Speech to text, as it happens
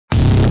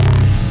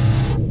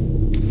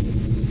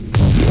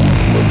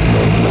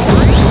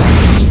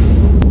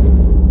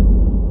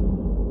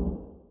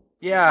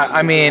Yeah,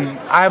 I mean,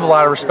 I have a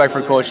lot of respect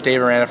for Coach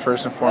Dave Aranda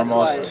first and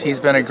foremost. He's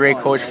been a great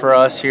coach for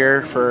us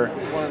here for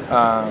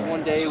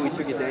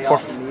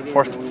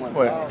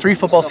 3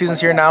 football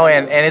seasons here now,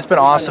 and it's been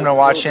awesome to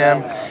watch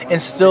him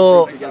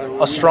instill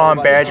a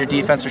strong Badger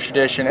defensive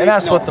tradition. And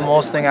that's what the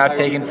most thing I've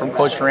taken from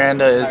Coach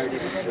Aranda is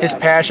his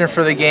passion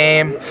for the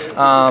game,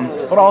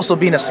 but also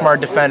being a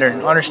smart defender,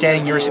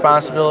 understanding your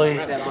responsibility,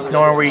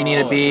 knowing where you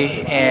need to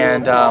be.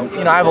 And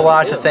I have a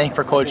lot to thank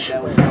for Coach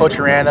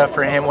Aranda,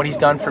 for him, what he's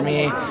done for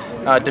me.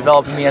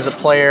 Developing me as a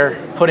player,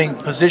 putting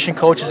position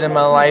coaches in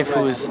my life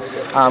who's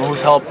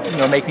helped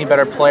make me a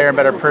better player and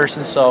better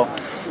person. So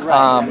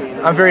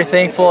I'm very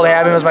thankful to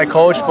have him as my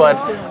coach, but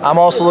I'm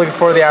also looking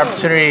forward to the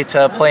opportunity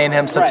to play in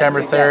him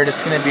September 3rd.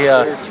 It's going to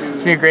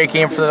be a great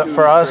game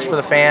for us, for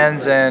the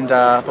fans, and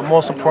but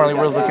most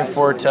importantly, we're looking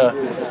forward to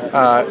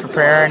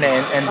preparing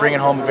and bringing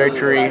home a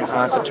victory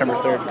on September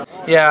 3rd.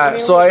 Yeah,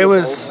 so it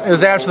was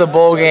after the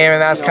bowl game,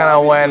 and that's kind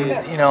of when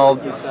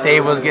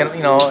Dave was getting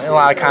in a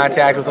lot of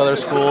contact with other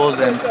schools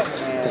and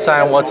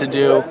deciding what to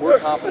do.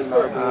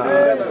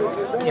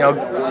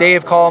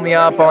 Dave called me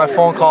up on my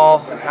phone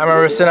call. I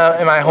remember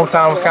sitting in my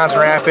hometown, Wisconsin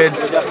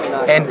Rapids,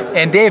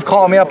 and Dave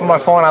called me up on my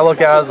phone. I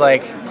looked at it, I was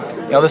like,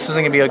 this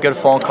isn't gonna be a good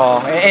phone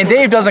call. And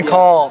Dave doesn't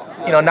call,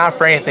 not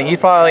for anything. He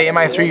probably, in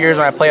my 3 years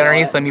when I played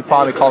underneath him, he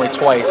probably called me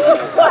twice.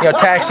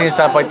 Texting and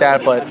stuff like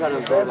that. But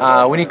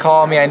when he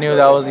called me, I knew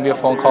that was gonna be a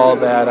phone call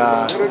that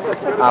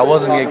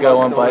wasn't gonna be a good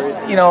one. But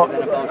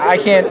I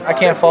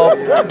can't fault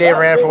Dave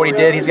Aranda for what he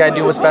did. He's got to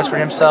do what's best for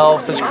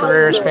himself, his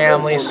career, his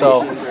family.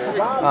 So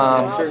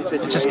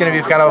it's just gonna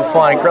be kind of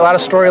fun. A lot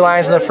of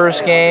storylines in the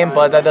first game,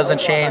 but that doesn't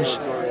change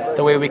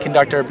the way we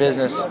conduct our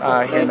business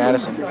here in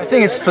Madison. I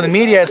think for the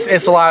media,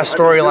 it's a lot of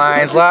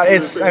storylines.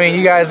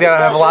 You guys got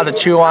to have a lot to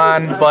chew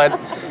on, but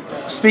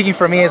speaking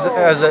for me as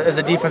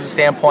a defensive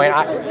standpoint,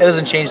 it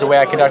doesn't change the way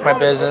I conduct my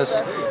business.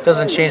 It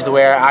doesn't change the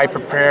way I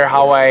prepare,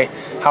 how I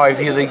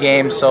view the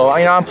game. So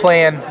I'm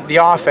playing the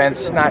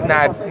offense, not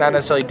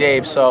necessarily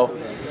Dave. So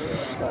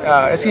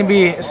it's gonna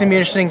be an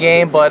interesting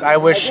game, but I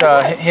wish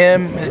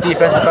his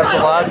defense the best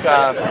of luck.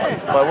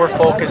 But we're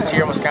focused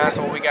here in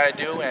Wisconsin on what we got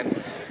to do,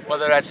 and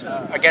whether that's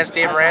against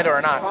Dave Aranda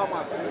or not.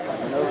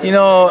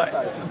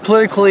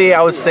 Politically,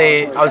 I would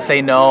say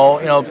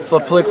no. For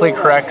a politically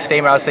correct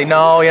statement, I would say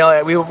no.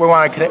 We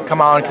want to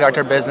come out and conduct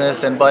our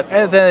business, but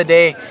at the end of the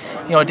day,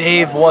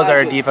 Dave was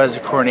our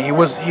defensive coordinator.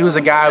 He was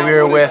a guy we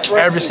were with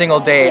every single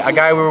day. A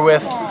guy we were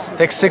with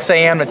like 6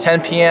 a.m. to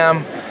 10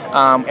 p.m.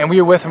 And we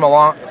were with him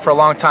for a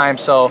long time.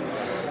 So,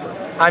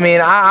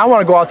 I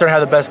want to go out there and have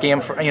the best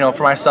game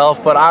for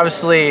myself. But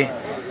obviously,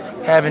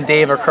 having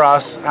Dave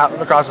across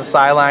the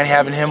sideline,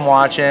 having him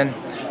watching,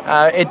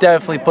 it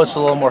definitely puts a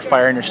little more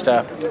fire in your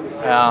step.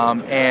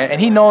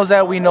 And he knows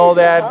that, we know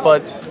that,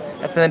 but at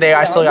the end of the day,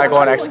 I still got to go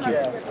and execute.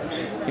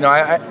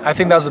 I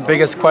think that was the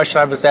biggest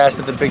question I was asked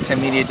at the Big Ten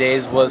Media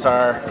Days was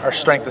our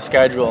strength of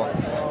schedule.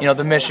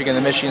 The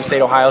Michigan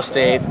State, Ohio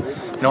State,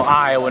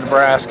 Iowa,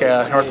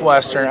 Nebraska,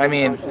 Northwestern.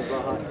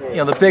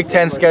 The Big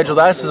Ten schedule,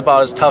 that's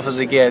about as tough as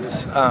it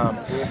gets.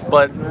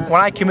 But when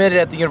I committed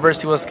at the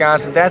University of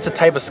Wisconsin, that's the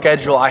type of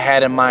schedule I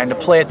had in mind, to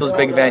play at those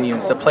big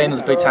venues, to play in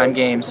those big-time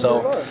games.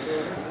 So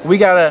we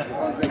got to,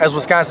 as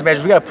Wisconsin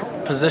Badgers, we got to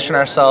position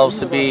ourselves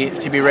to be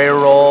ready to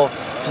roll,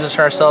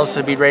 position ourselves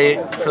to be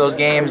ready for those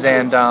games,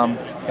 and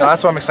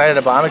that's what I'm excited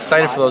about. I'm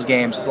excited for those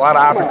games. There's a lot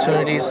of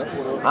opportunities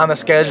on the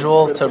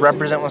schedule to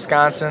represent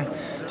Wisconsin,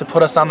 to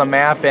put us on the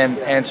map,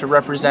 and to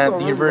represent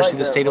the University of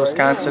the State of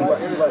Wisconsin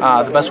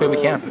the best way we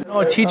can.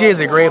 TJ is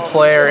a great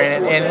player,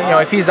 and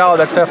if he's out,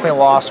 that's definitely a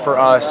loss for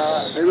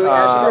us.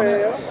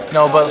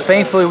 But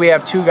thankfully we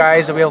have 2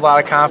 guys that we have a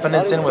lot of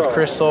confidence in, with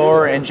Chris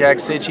Orr and Jack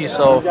Sitchie.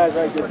 So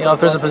if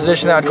there's a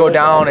position that would go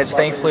down, it's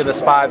thankfully the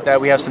spot that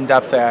we have some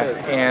depth at.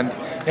 And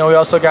we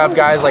also got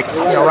guys like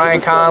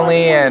Ryan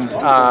Conley and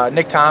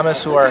Nick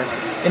Thomas who are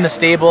in the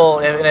stable,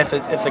 and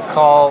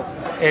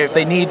if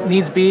they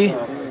needs be,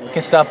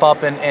 can step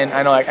up and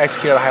I know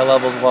execute at a high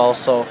level as well.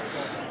 So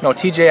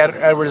TJ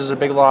Edwards is a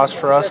big loss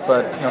for us,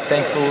 but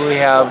thankfully we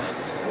have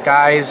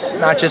guys,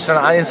 not just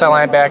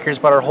inside linebackers,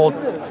 but our whole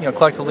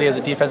collectively as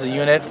a defensive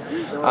unit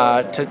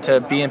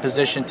to be in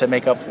position to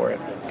make up for it.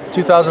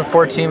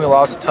 2014, we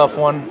lost a tough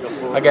one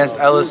against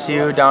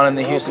LSU down in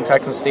the Houston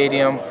Texans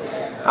Stadium.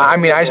 I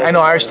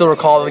know I still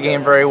recall the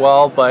game very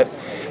well, but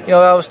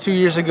that was 2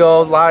 years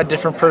ago. A lot of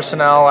different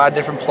personnel, a lot of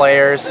different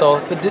players. So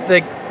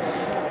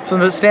from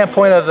the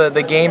standpoint of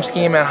the game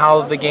scheme and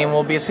how the game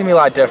will be, it's gonna be a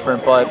lot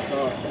different. But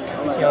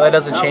that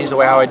doesn't change the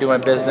way how I do my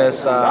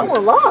business.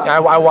 I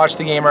watched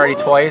the game already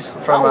twice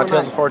from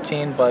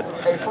 2014, but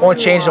it won't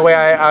change the way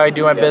I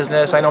do my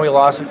business. I know we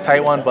lost a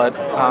tight one, but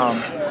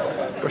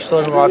we're still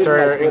going to go out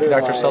there and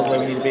conduct ourselves the way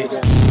we need to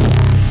be.